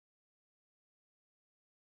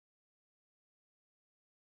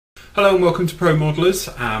Hello and welcome to Pro Modelers.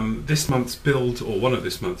 This month's build, or one of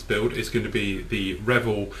this month's build, is going to be the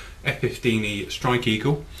Revell F-15E Strike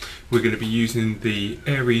Eagle. We're going to be using the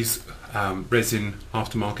Aries resin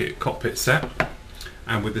aftermarket cockpit set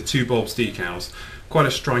and with the 2 bulbs decals. Quite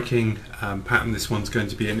a striking pattern this one's going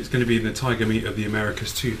to be in. It's going to be in the Tiger Meet of the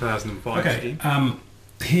Americas 2005 scheme.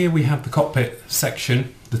 Here we have the cockpit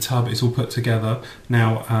section. The tub is all put together.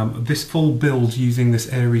 Now this full build using this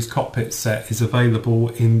Aries cockpit set is available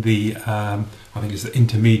in the, I think it's the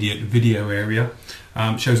intermediate video area.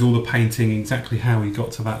 Shows all the painting, exactly how we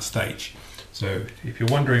got to that stage. So if you're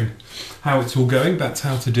wondering how it's all going, that's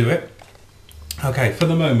how to do it. Okay, for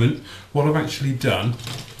the moment, what I've actually done,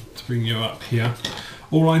 to bring you up here,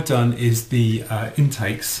 all I've done is the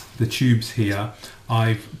intakes, the tubes here,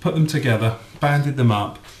 I've put them together, banded them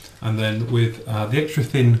up, and then with the extra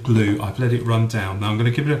thin glue I've let it run down. Now I'm going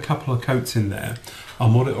to give it a couple of coats in there,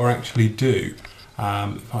 and what it will actually do,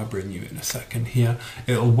 if I bring you in a second here,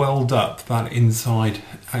 it'll weld up that inside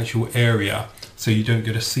actual area so you don't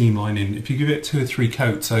get a seam line in. If you give it 2 or 3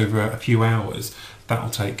 coats over a few hours, that'll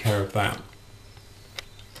take care of that.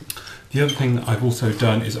 The other thing that I've also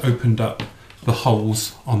done is opened up the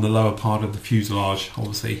holes on the lower part of the fuselage.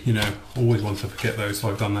 Obviously, you know, always want to forget those, so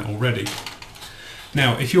I've done that already.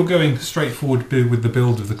 Now, if you're going straightforward with the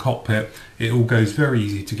build of the cockpit, it all goes very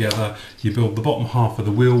easy together. You build the bottom half of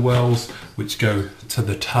the wheel wells, which go to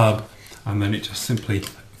the tub, and then it just simply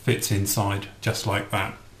fits inside, just like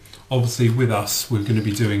that. Obviously, with us, we're going to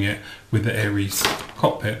be doing it with the Aries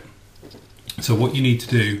cockpit. So what you need to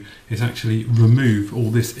do is actually remove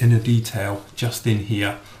all this inner detail just in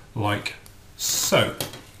here, like so,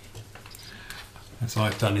 as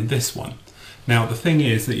I've done in this one. Now the thing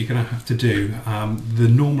is that you're going to have to do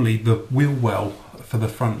normally the wheel well for the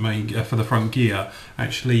front gear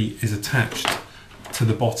actually is attached to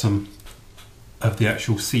the bottom of the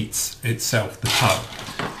actual seats itself, the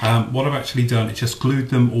tub. What I've actually done is just glued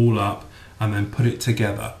them all up and then put it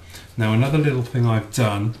together. Now another little thing I've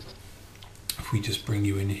done, if we just bring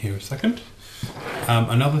you in here a second.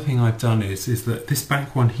 Another thing I've done is that this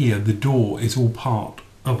back one here, the door is all part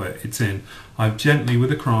of it, it's in. I've gently,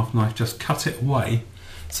 with a craft knife, just cut it away,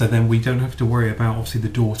 so then we don't have to worry about obviously the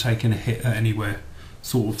door taking a hit at anywhere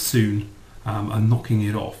sort of soon and knocking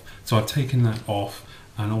it off. So I've taken that off,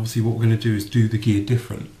 and obviously what we're going to do is do the gear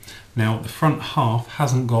different. Now the front half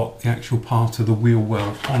hasn't got the actual part of the wheel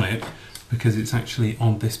well on it because it's actually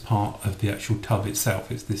on this part of the actual tub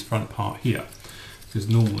itself. It's this front part here, because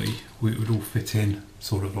normally it would all fit in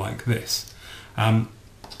sort of like this.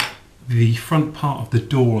 The front part of the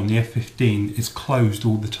door on the F-15 is closed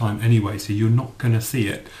all the time anyway, so you're not going to see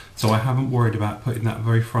it. So I haven't worried about putting that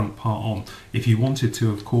very front part on. If you wanted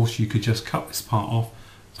to, of course, you could just cut this part off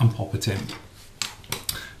and pop it in.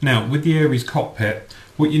 Now, with the Aries cockpit,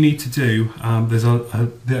 what you need to do, there's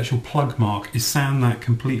the actual plug mark, is sand that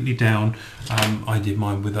completely down. I did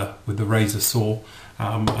mine with a razor saw,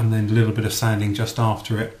 and then a little bit of sanding just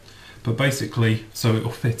after it. But basically, so it will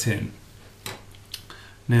fit in.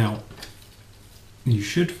 Now, you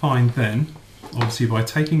should find then, obviously by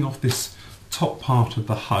taking off this top part of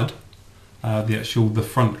the HUD, the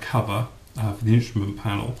front cover for the instrument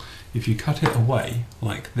panel, if you cut it away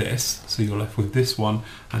like this, so you're left with this one,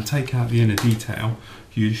 and take out the inner detail,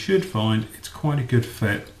 you should find it's quite a good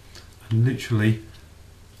fit. And literally,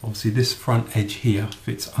 obviously this front edge here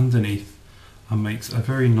fits underneath and makes a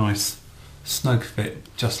very nice snug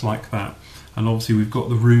fit, just like that. And obviously we've got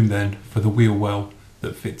the room then for the wheel well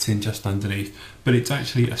that fits in just underneath, but it's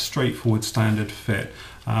actually a straightforward standard fit.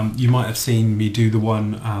 You might have seen me do the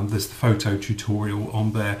one, there's the photo tutorial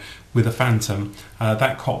on there with a Phantom.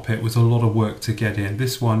 That cockpit was a lot of work to get in.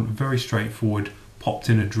 This one, very straightforward, popped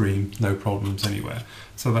in a dream, no problems anywhere.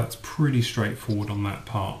 So that's pretty straightforward on that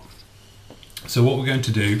part. So what we're going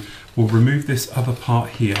to do, we'll remove this other part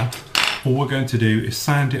here. All we're going to do is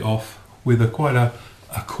sand it off with quite a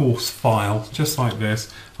coarse file, just like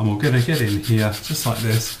this, and we're going to get in here just like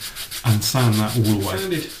this and sand that all the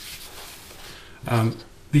way.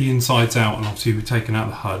 The insides out, and obviously we've taken out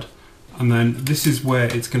the HUD, and then this is where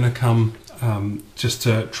it's going to come just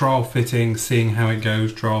to trial fitting, seeing how it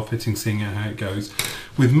goes, trial fitting, seeing how it goes.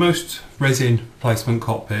 With most resin replacement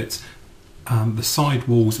cockpits, the side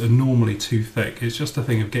walls are normally too thick. It's just a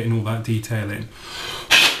thing of getting all that detail in.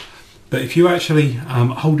 But if you actually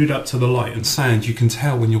hold it up to the light and sand, you can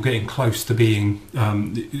tell when you're getting close to being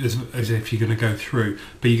as if you're going to go through.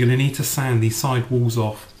 But you're going to need to sand these side walls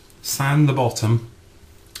off, sand the bottom,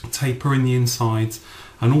 taper in the insides,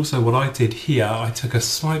 and also what I did here, I took a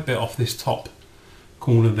slight bit off this top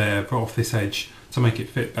corner there, brought off this edge to make it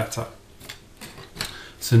fit better.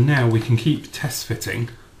 So now we can keep test fitting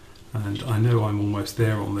and I know I'm almost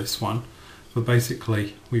there on this one, but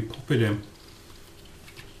basically we pop it in,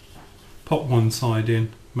 pop one side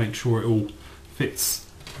in, make sure it all fits,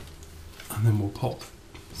 and then we'll pop,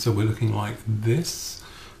 so we're looking like this,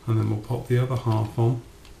 and then we'll pop the other half on.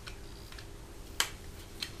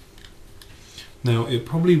 Now it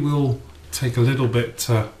probably will take a little bit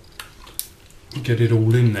to get it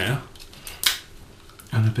all in there,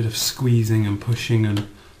 and a bit of squeezing and pushing and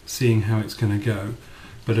seeing how it's going to go,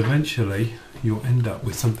 but eventually you'll end up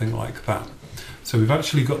with something like that. So we've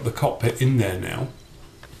actually got the cockpit in there now,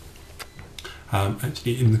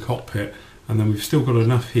 actually in the cockpit, and then we've still got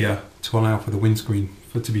enough here to allow for the windscreen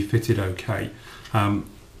to be fitted okay.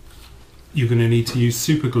 You're going to need to use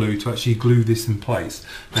super glue to actually glue this in place.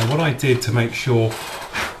 Now what I did to make sure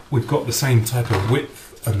we've got the same type of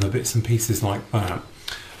width and the bits and pieces like that,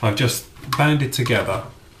 I've just banded together,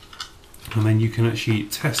 and then you can actually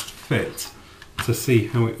test fit to see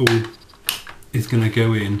how it all is going to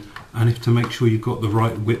go in, and if to make sure you've got the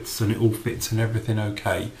right widths and it all fits and everything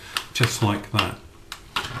okay, just like that.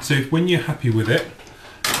 So when you're happy with it,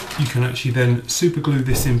 you can actually then super glue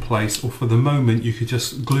this in place, or for the moment you could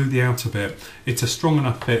just glue the outer bit. It's a strong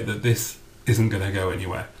enough fit that this isn't going to go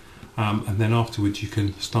anywhere, and then afterwards you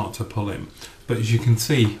can start to pull in. But as you can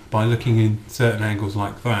see by looking in certain angles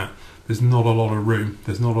like that, there's not a lot of room,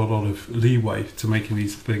 there's not a lot of leeway to making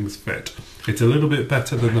these things fit. It's a little bit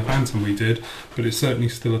better than the Phantom we did, but it's certainly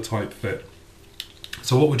still a tight fit.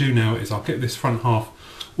 So what we'll do now is I'll get this front half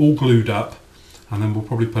all glued up, and then we'll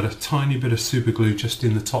probably put a tiny bit of super glue just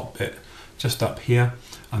in the top bit, just up here,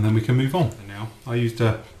 and then we can move on. Now I used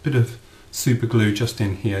a bit of super glue just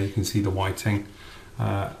in here, you can see the whiting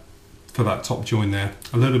for that top join there,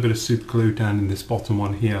 a little bit of super glue down in this bottom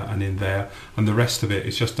one here and in there, and the rest of it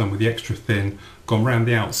is just done with the extra thin, gone round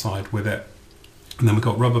the outside with it, and then we've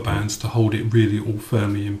got rubber bands to hold it really all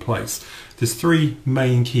firmly in place. There's three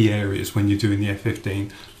main key areas when you're doing the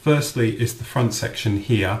F-15. Firstly is the front section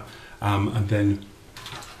here, and then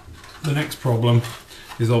the next problem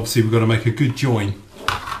is obviously we've got to make a good join,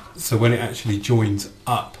 so when it actually joins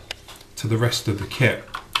up to the rest of the kit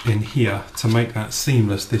in here, to make that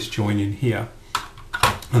seamless, this join in here.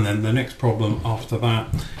 And then the next problem after that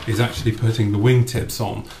is actually putting the wingtips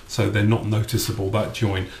on so they're not noticeable, that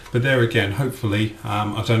join. But there again, hopefully,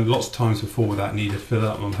 I've done lots of times before without need to fill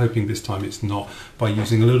up. I'm hoping this time it's not. By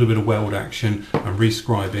using a little bit of weld action and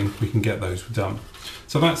rescribing, we can get those done.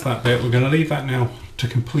 So that's that bit. We're going to leave that now to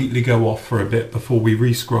completely go off for a bit before we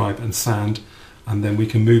rescribe and sand, and then we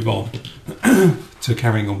can move on to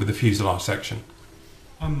carrying on with the fuselage section.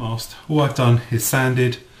 Unmasked, all I've done is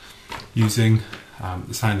sanded using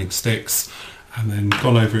the sanding sticks, and then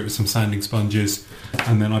gone over it with some sanding sponges,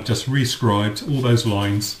 and then I've just rescribed all those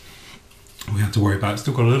lines we had to worry about.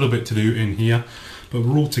 Still got a little bit to do in here, but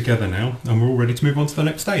we're all together now and we're all ready to move on to the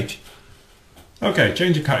next stage. Okay,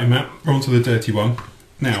 change of cutting mat, we're on to the dirty one.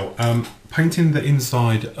 Now, painting the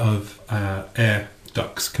inside of air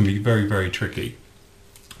ducts can be very, very tricky.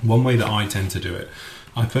 One way that I tend to do it,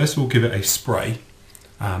 I first of all give it a spray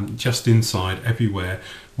just inside everywhere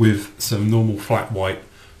with some normal flat white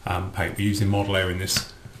paint. We're using Model Air in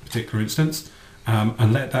this particular instance,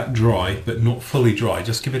 and let that dry, but not fully dry.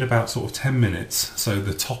 Just give it about sort of 10 minutes so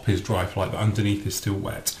the top is dry, like the underneath is still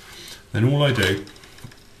wet. Then all I do,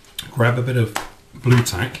 grab a bit of blue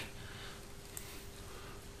tack,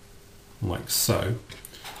 like so,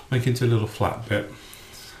 make it into a little flat bit,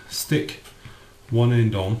 stick one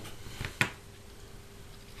end on,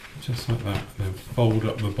 just like that, and then fold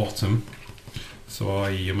up the bottom, so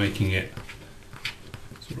i.e. you're making it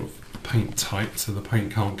sort of paint tight so the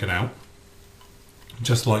paint can't get out,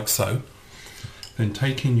 just like so. Then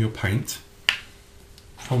take in your paint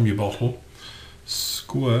from your bottle,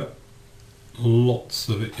 squirt lots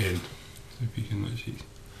of it in, so if you can actually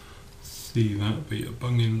see that, but you're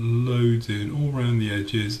bunging loads in all around the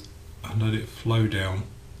edges and let it flow down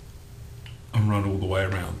and run all the way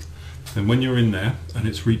around. Then when you're in there and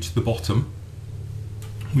it's reached the bottom,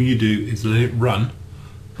 what you do is let it run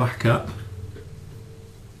back up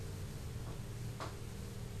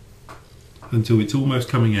until it's almost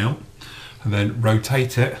coming out, and then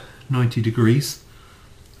rotate it 90 degrees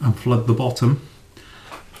and flood the bottom,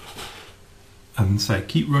 and say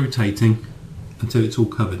keep rotating until it's all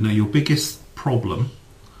covered. Now your biggest problem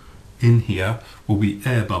in here will be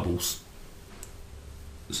air bubbles,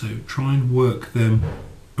 so try and work them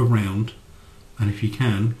around, and if you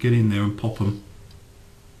can, get in there and pop them,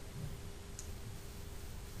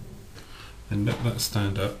 and let that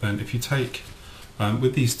stand up. Then if you take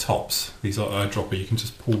with these tops, these are eyedropper, you can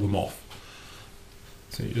just pull them off,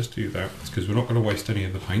 so you just do that because we're not going to waste any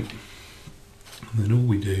of the paint. And then all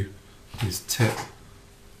we do is tip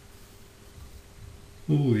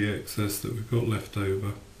all the excess that we've got left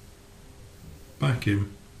over back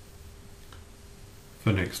in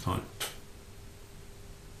for next time.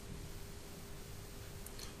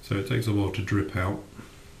 So it takes a while to drip out,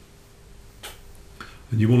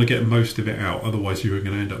 and you want to get most of it out, otherwise you're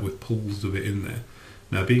going to end up with pools of it in there.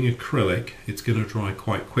 Now, being acrylic, it's going to dry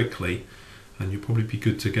quite quickly, and you'll probably be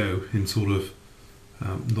good to go in sort of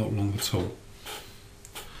not long at all.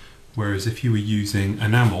 Whereas if you were using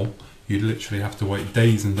enamel, you'd literally have to wait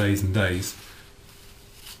days and days and days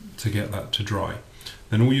to get that to dry.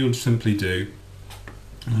 Then all you'll simply do,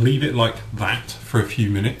 leave it like that for a few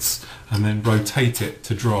minutes, and then rotate it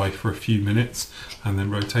to dry for a few minutes, and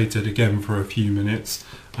then rotate it again for a few minutes,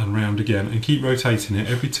 and round again, and keep rotating it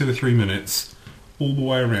every 2 or 3 minutes all the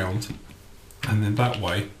way around, and then that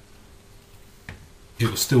way it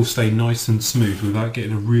will still stay nice and smooth without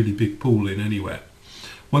getting a really big pool in anywhere.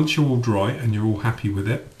 Once you're all dry and you're all happy with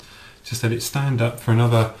it, just let it stand up for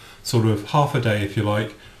another sort of half a day if you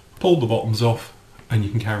like, pull the bottoms off, and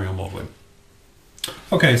you can carry on modelling.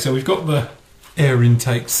 Okay, so we've got the air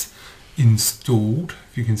intakes installed,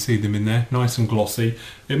 if you can see them in there, nice and glossy.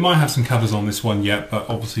 It might have some covers on this one yet, but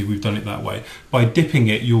obviously we've done it that way. By dipping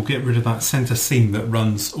it, you'll get rid of that centre seam that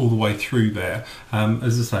runs all the way through there.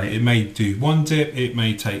 As I say, it may do 1 dip, it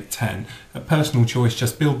may take 10. A personal choice,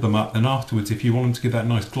 just build them up, and afterwards, if you want them to give that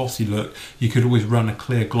nice glossy look, you could always run a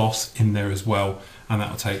clear gloss in there as well, and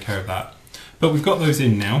that will take care of that. But we've got those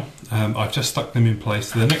in now. I've just stuck them in place.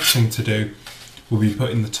 So the next thing to do will be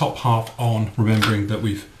putting the top half on, remembering that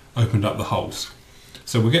we've opened up the holes.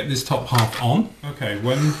 So we'll get this top half on. Okay,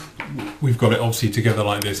 when we've got it obviously together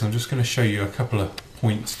like this, I'm just going to show you a couple of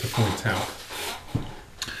points to point out.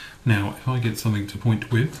 Now, if I get something to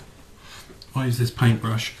point with, I use this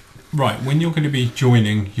paintbrush. Right, when you're going to be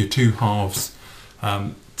joining your two halves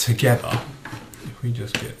together, if we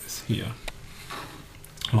just get this here,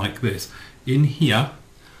 like this, in here,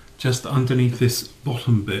 just underneath this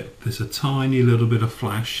bottom bit, there's a tiny little bit of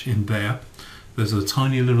flash in there. There's a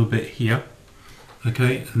tiny little bit here,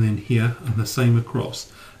 okay, and then here, and the same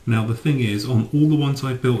across. Now the thing is, on all the ones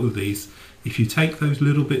I've built of these, if you take those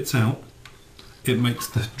little bits out, it makes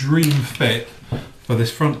the dream fit for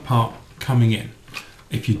this front part coming in.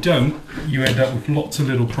 If you don't, you end up with lots of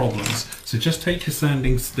little problems. So just take your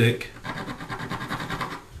sanding stick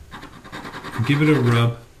and give it a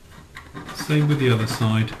rub. Same with the other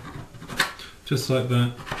side, just like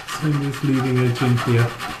that. Same with this leading edge in here.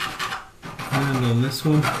 And on this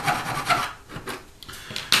one,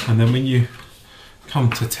 and then when you come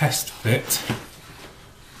to test fit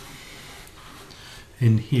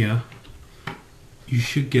in here, you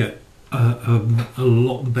should get a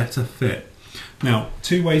lot better fit. Now,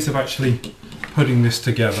 2 ways of actually putting this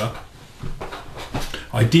together.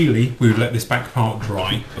 Ideally, we would let this back part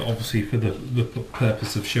dry, but obviously for the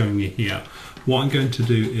purpose of showing you here, what I'm going to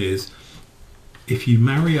do is, if you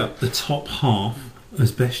marry up the top half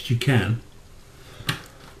as best you can,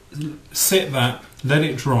 sit that, let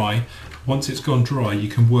it dry. Once it's gone dry, you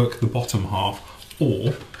can work the bottom half,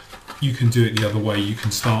 or you can do it the other way. You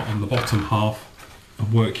can start on the bottom half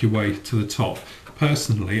and work your way to the top.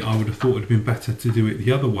 Personally, I would have thought it would have been better to do it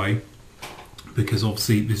the other way, because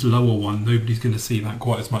obviously this lower one, nobody's going to see that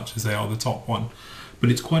quite as much as they are the top one.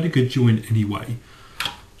 But it's quite a good joint anyway.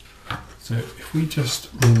 So if we just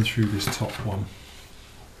run through this top one,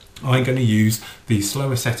 I'm going to use the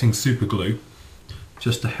slower setting super glue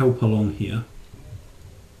just to help along here.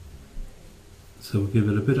 So we'll give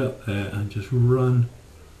it a bit up there and just run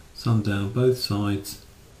some down both sides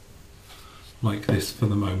like this for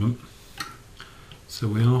the moment. So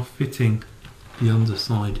we are fitting the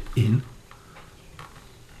underside in,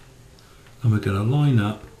 and we're going to line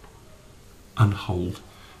up and hold.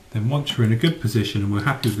 Then once we're in a good position and we're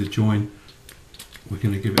happy with the join, we're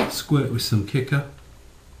going to give it a squirt with some kicker,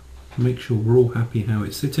 make sure we're all happy how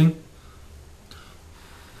it's sitting.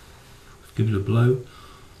 Give it a blow.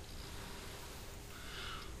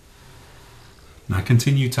 Now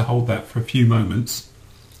continue to hold that for a few moments,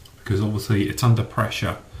 because obviously it's under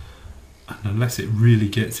pressure, and unless it really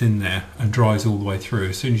gets in there and dries all the way through,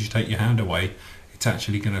 as soon as you take your hand away, it's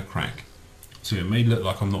actually going to crack. So it may look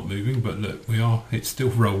like I'm not moving, but look, it's still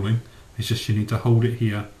rolling. It's just you need to hold it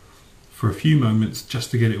here for a few moments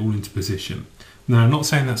just to get it all into position. Now, I'm not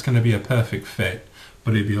saying that's going to be a perfect fit,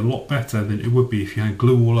 but it'd be a lot better than it would be if you had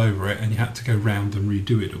glue all over it and you had to go round and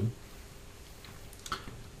redo it all.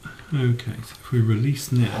 Okay, so if we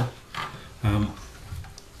release now,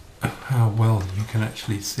 how well you can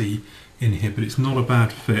actually see in here, but it's not a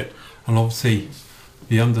bad fit, and obviously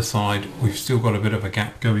the underside, we've still got a bit of a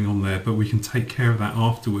gap going on there, but we can take care of that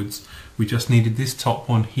afterwards. We just needed this top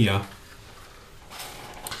one here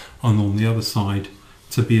and on the other side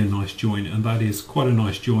to be a nice join, and that is quite a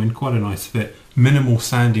nice join, quite a nice fit. Minimal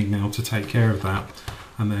sanding now to take care of that,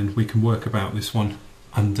 and then we can work about this one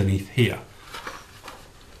underneath here.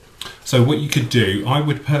 So what you could do, I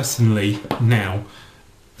would personally now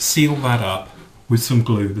seal that up with some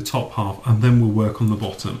glue, the top half, and then we'll work on the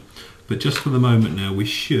bottom. But just for the moment now, we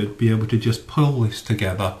should be able to just pull this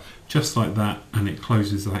together just like that, and it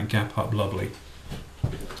closes that gap up lovely.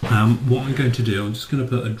 What I'm going to do, I'm just going to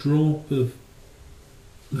put a drop of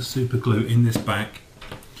the super glue in this back,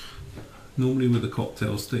 normally with a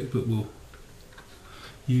cocktail stick, but we'll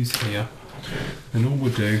use here. And all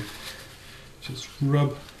we'll do, just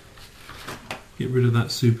rub, get rid of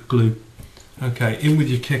that super glue. Okay, in with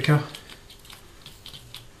your kicker.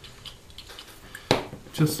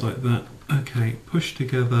 Just like that. Okay, push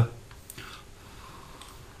together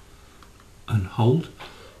and hold.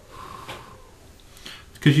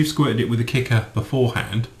 Because you've squirted it with a kicker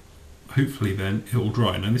beforehand, hopefully then it will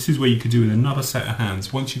dry. Now this is where you could do with another set of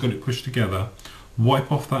hands. Once you've got it pushed together,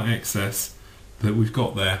 wipe off that excess that we've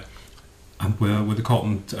got there, and with a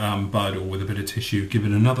cotton bud or with a bit of tissue, give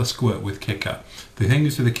it another squirt with kicker. The thing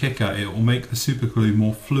is with the kicker, it will make the super glue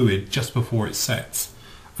more fluid just before it sets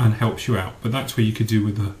and helps you out. But that's where you could do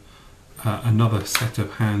with another set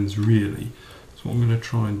of hands really. So what I'm going to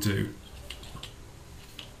try and do,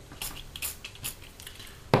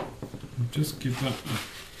 just give that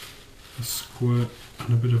a squirt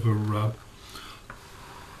and a bit of a rub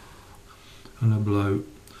and a blow.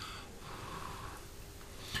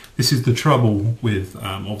 This is the trouble with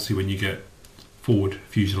obviously when you get forward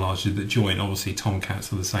fuselages that join. Obviously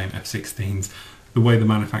Tomcats are the same, F-16s. The way the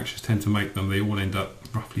manufacturers tend to make them, they all end up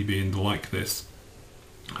roughly being like this.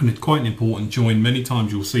 And it's quite an important join. Many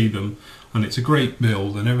times you'll see them and it's a great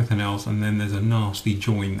build and everything else, and then there's a nasty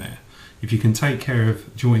join there. If you can take care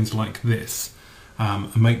of joins like this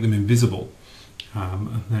and make them invisible,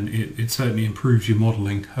 then it certainly improves your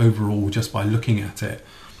modelling overall just by looking at it.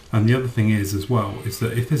 And the other thing is as well, is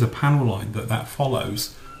that if there's a panel line that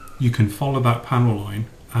follows, you can follow that panel line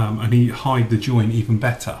and hide the join even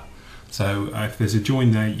better. So if there's a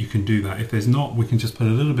join there, you can do that. If there's not, we can just put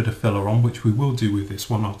a little bit of filler on, which we will do with this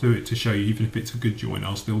one. I'll do it to show you, even if it's a good join,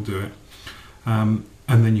 I'll still do it. And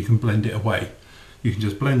then you can blend it away. You can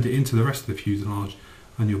just blend it into the rest of the fuselage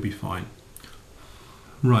and you'll be fine.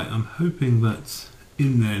 Right, I'm hoping that's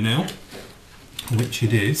in there now, which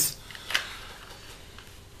it is.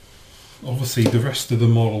 Obviously the rest of the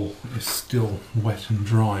model is still wet and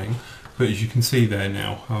drying, but as you can see there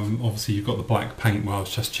now, obviously you've got the black paint where I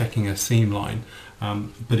was just checking a seam line,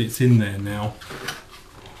 but it's in there now.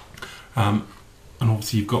 And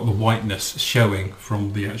obviously you've got the whiteness showing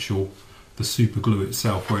from the super glue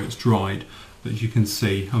itself where it's dried. But as you can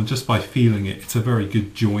see, just by feeling it, it's a very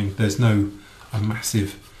good join. There's no a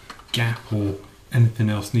massive gap or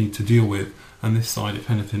anything else need to deal with, and this side, if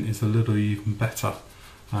anything, is a little even better.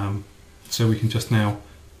 So we can just now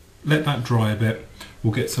let that dry a bit.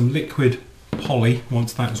 We'll get some liquid poly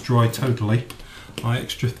once that's dry totally,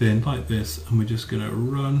 extra thin like this, and we're just going to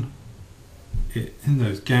run it in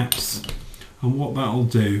those gaps. And what that'll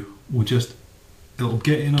do, it'll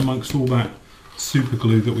get in amongst all that super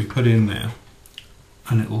glue that we put in there,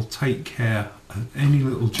 and it'll take care of any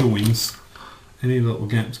little joins, any little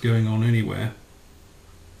gaps going on anywhere,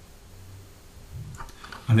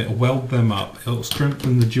 and it'll weld them up. It'll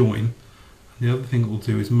strengthen the join. The other thing it will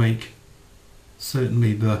do is make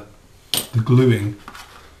certainly the gluing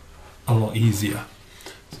a lot easier.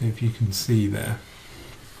 So if you can see there,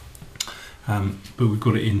 but we've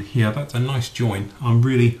got it in here. That's a nice join. I'm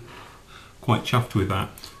really quite chuffed with that.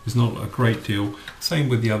 It's not a great deal. Same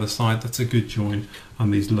with the other side, that's a good join,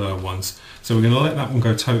 and these lower ones. So we're going to let that one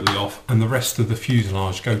go totally off and the rest of the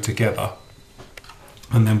fuselage go together.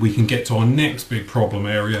 And then we can get to our next big problem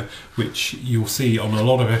area, which you'll see on a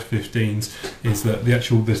lot of F-15s, is that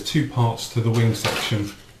there's two parts to the wing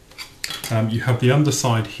section. You have the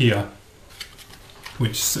underside here,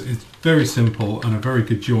 which is very simple and a very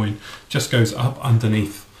good join, just goes up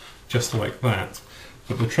underneath, just like that.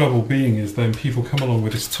 But the trouble being is then people come along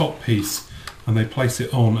with this top piece and they place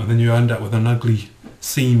it on, and then you end up with an ugly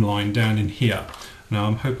seam line down in here. Now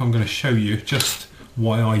I hope I'm going to show you just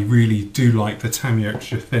why I really do like the Tamiya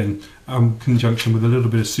Extra Thin in conjunction with a little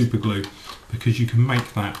bit of super glue, because you can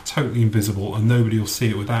make that totally invisible and nobody will see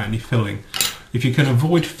it without any filling. If you can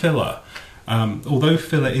avoid filler, although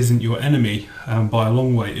filler isn't your enemy by a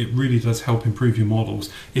long way, it really does help improve your models.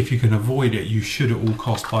 If you can avoid it, you should at all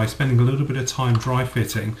costs, by spending a little bit of time dry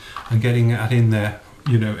fitting and getting that in there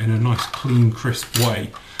you know, in a nice clean, crisp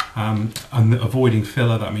way. And avoiding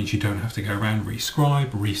filler, that means you don't have to go around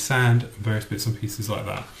rescribe, resand, various bits and pieces like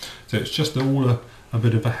that. So it's just all a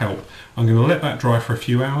bit of a help. I'm going to let that dry for a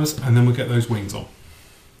few hours and then we'll get those wings on.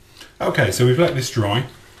 Okay, so we've let this dry.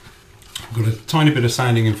 I've got a tiny bit of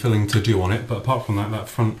sanding and filling to do on it, but apart from that, that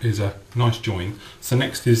front is a nice join. So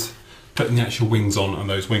next is putting the actual wings on and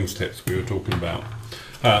those wings tips we were talking about.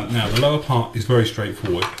 Now the lower part is very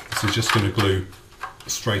straightforward. This is just going to glue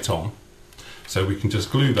straight on. So we can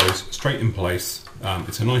just glue those straight in place.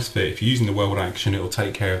 It's a nice fit. If you're using the weld action, it'll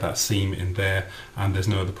take care of that seam in there and there's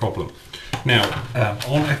no other problem. Now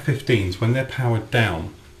on F-15s, when they're powered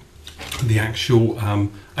down, the actual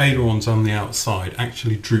ailerons on the outside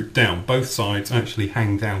actually droop down. Both sides actually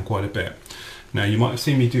hang down quite a bit. Now you might have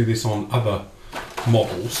seen me do this on other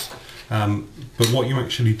models, but what you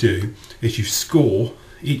actually do is you score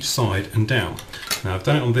each side and down. Now I've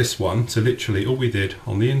done it on this one, so literally all we did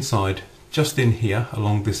on the inside, just in here,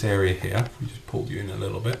 along this area here, we just pulled you in a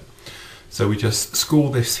little bit. So we just score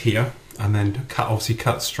this here and then obviously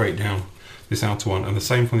cut straight down this outer one, and the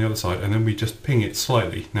same from the other side, and then we just ping it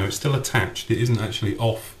slightly. Now it's still attached, it isn't actually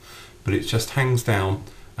off, but it just hangs down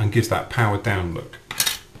and gives that powered down look.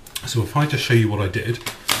 So if I just show you what I did,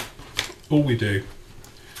 all we do,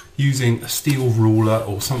 using a steel ruler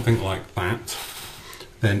or something like that,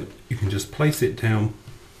 then you can just place it down,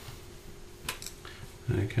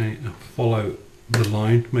 okay, and follow the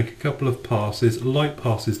line, make a couple of passes, light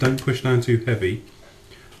passes, don't push down too heavy,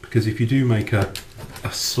 because if you do make a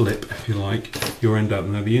slip, if you like, you'll end up,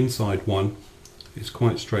 now the inside one is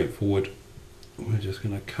quite straightforward. We're just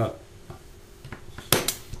going to cut a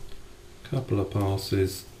couple of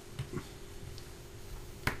passes,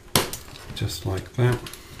 just like that.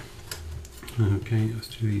 Okay, let's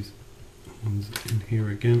do these ones in here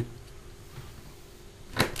again.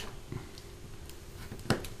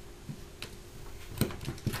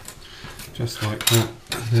 Just like that,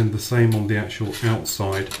 and then the same on the actual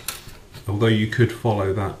outside. Although you could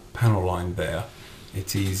follow that panel line there,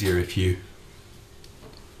 it's easier if you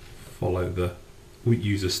follow we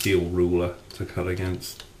use a steel ruler to cut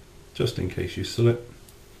against, just in case you slip.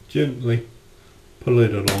 Gently pull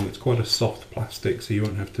it along. It's quite a soft plastic, so you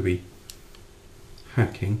won't have to be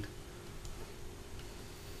hacking.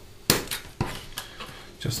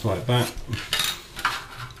 Just like that.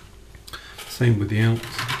 Same with the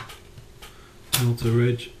outer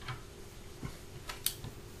edge.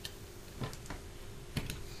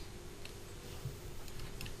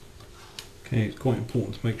 Okay, it's quite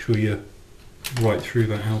important to make sure you're right through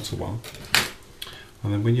that outer one,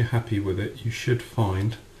 and then when you're happy with it, you should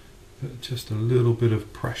find that just a little bit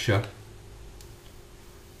of pressure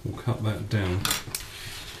will cut that down.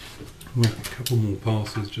 Make a couple more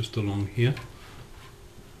passes just along here.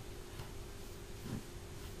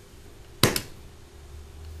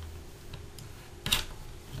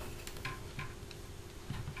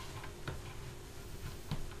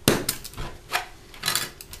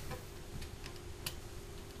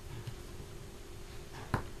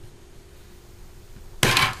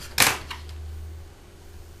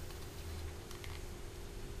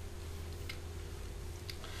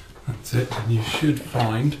 That's it, and you should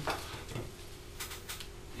find,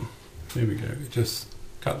 there we go, it just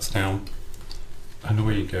cuts down and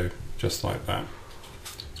away you go, just like that.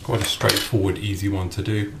 It's quite a straightforward, easy one to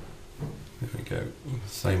do. There we go,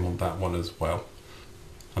 same on that one as well.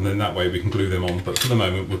 And then that way we can glue them on, but for the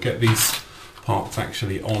moment we'll get these parts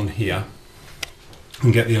actually on here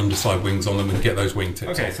and get the underside wings on them and get those wing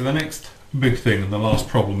tips. Okay, so the next big thing and the last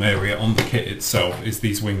problem area on the kit itself is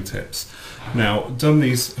these wing tips. Now, done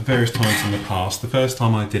these various times in the past. The first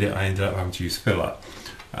time I did it, I ended up having to use filler.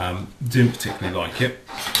 Didn't particularly like it.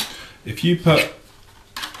 If you put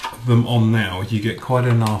them on now, you get quite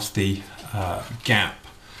a nasty gap.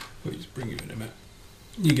 I'll just bring you in a minute.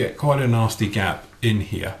 You get quite a nasty gap in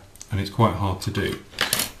here, and it's quite hard to do.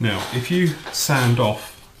 Now, if you sand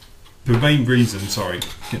off, the main reason, sorry,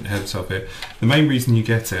 getting ahead of myself here, the main reason you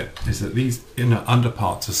get it is that these inner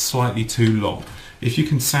underparts are slightly too long. If you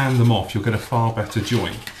can sand them off, you'll get a far better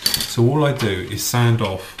joint. So all I do is sand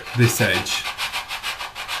off this edge.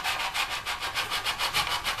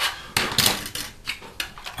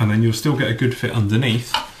 And then you'll still get a good fit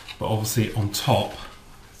underneath, but obviously on top,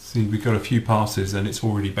 see we've got a few passes and it's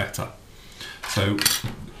already better. So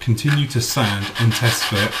continue to sand and test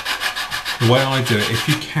fit. The way I do it, if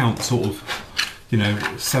you count sort of, you know,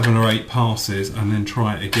 7 or 8 passes and then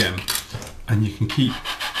try it again, and you can keep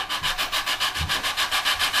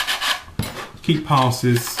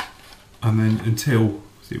passes, and then until,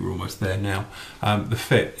 see we're almost there now, the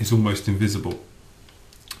fit is almost invisible.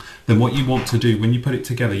 then what you want to do when you put it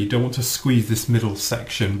together, you don't want to squeeze this middle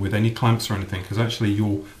section with any clamps or anything, because actually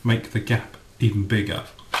you'll make the gap even bigger.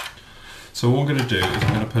 So what I'm going to do is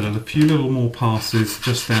I'm going to put a few little more passes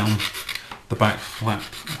just down the back flap,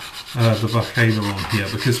 the back on here,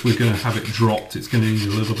 because we're going to have it dropped. It's going to need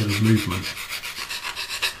a little bit of movement,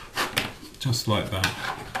 just like that.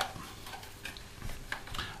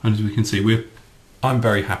 And as we can see, I'm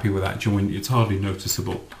very happy with that joint. It's hardly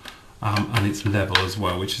noticeable, and it's level as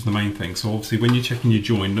well, which is the main thing. So obviously when you're checking your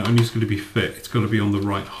joint, not only is it going to be fit, it's got to be on the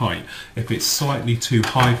right height. If it's slightly too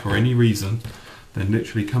high for any reason, then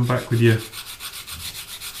literally come back with your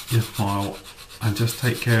file and just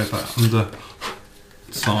take care of that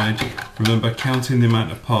underside. Remember, counting the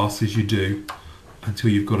amount of passes you do until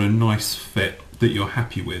you've got a nice fit that you're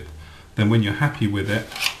happy with. Then when you're happy with it,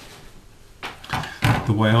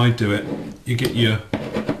 the way I do it, you get your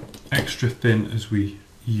extra thin as we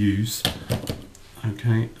use,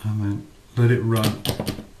 okay, and then let it run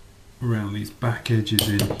around these back edges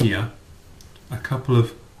in here. A couple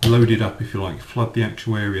of load it up, if you like, flood the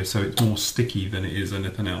actual area so it's more sticky than it is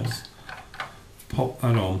anything else. Pop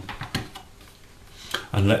that on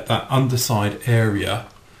and let that underside area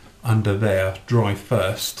under there dry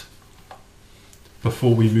first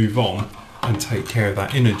before we move on and take care of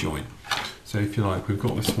that inner joint. So if you like, we've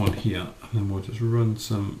got this one here, and then we'll just run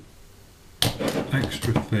some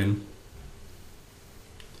extra thin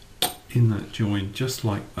in that joint just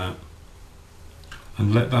like that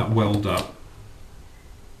and let that weld up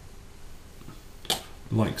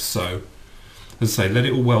like so. As I say, let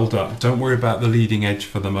it all weld up. Don't worry about the leading edge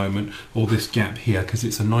for the moment, or this gap here, because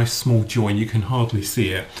it's a nice small joint, you can hardly see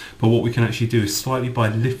it. But what we can actually do is slightly by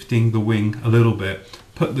lifting the wing a little bit,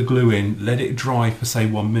 put the glue in, let it dry for say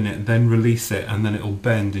 1 minute, then release it, and then it'll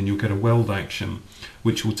bend and you'll get a weld action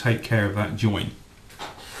which will take care of that joint.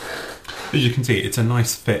 As you can see, it's a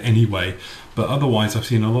nice fit anyway, but otherwise I've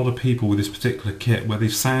seen a lot of people with this particular kit where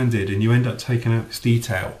they've sanded and you end up taking out this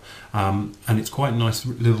detail, and it's quite a nice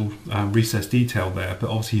little recessed detail there, but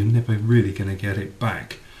obviously you're never really going to get it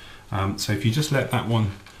back. So if you just let that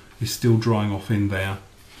one is still drying off in there,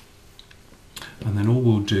 and then all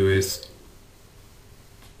we'll do is,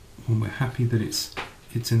 when we're happy that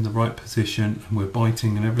it's in the right position and we're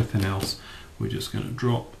biting and everything else, we're just going to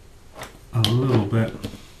drop a little bit.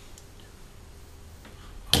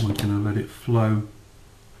 And we're going to let it flow.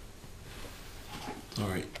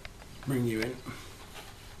 Sorry, bring you in.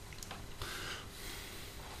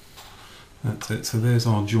 That's it. So there's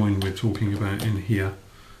our join we're talking about in here.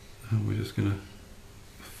 And we're just going to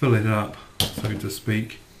fill it up, so to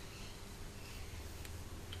speak,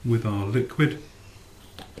 with our liquid.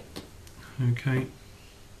 Okay.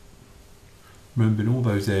 Remember, in all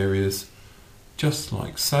those areas, just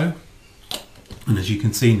like so. And as you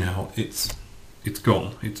can see now, it's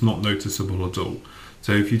gone. It's not noticeable at all.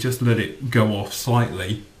 So if you just let it go off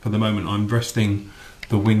slightly, for the moment I'm resting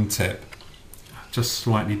the wingtip just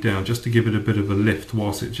slightly down, just to give it a bit of a lift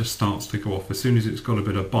whilst it just starts to go off. As soon as it's got a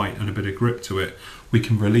bit of bite and a bit of grip to it, we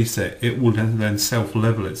can release it. It will then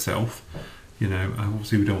self-level itself. You know,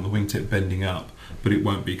 obviously we don't want the wingtip bending up, but it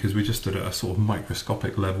won't be, because we're just at a sort of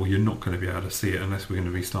microscopic level. You're not going to be able to see it unless we're going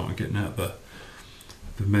to be starting getting out the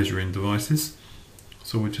measuring devices.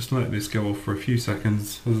 So we'll just let this go off for a few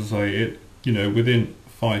seconds. As I say, you know, within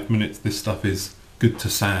 5 minutes this stuff is good to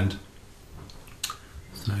sand.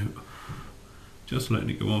 So just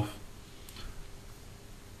letting it go off.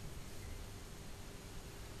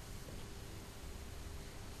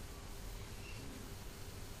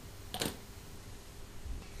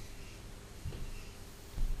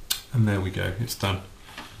 And there we go, it's done.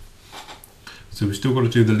 So we've still got to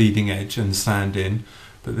do the leading edge and sand in,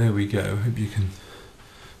 but there we go. Hope you can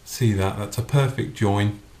see that. That's a perfect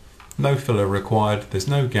join. No filler required, there's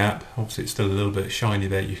no gap. Obviously it's still a little bit shiny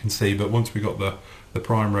there, you can see, but once we got the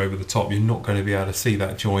primer over the top, you're not going to be able to see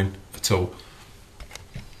that join at all.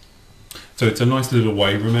 So it's a nice little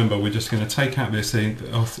way. Remember, we're just going to take out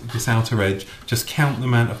this outer edge, just count the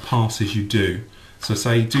amount of passes you do. So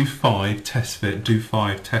say do 5, test fit, do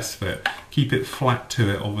 5, test fit. Keep it flat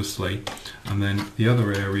to it, obviously. And then the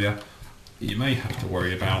other area that you may have to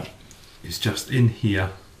worry about is just in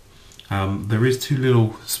here. There is 2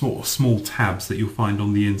 little small tabs that you'll find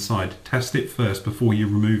on the inside. Test it first before you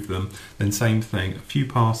remove them. Then same thing, a few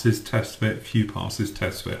passes, test fit, few passes,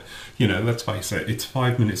 test fit. You know, let's face it, it's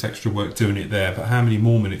 5 minutes extra work doing it there, but how many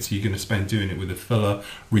more minutes are you going to spend doing it with a filler,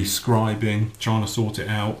 rescribing, trying to sort it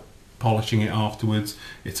out, polishing it afterwards?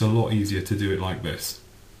 It's a lot easier to do it like this.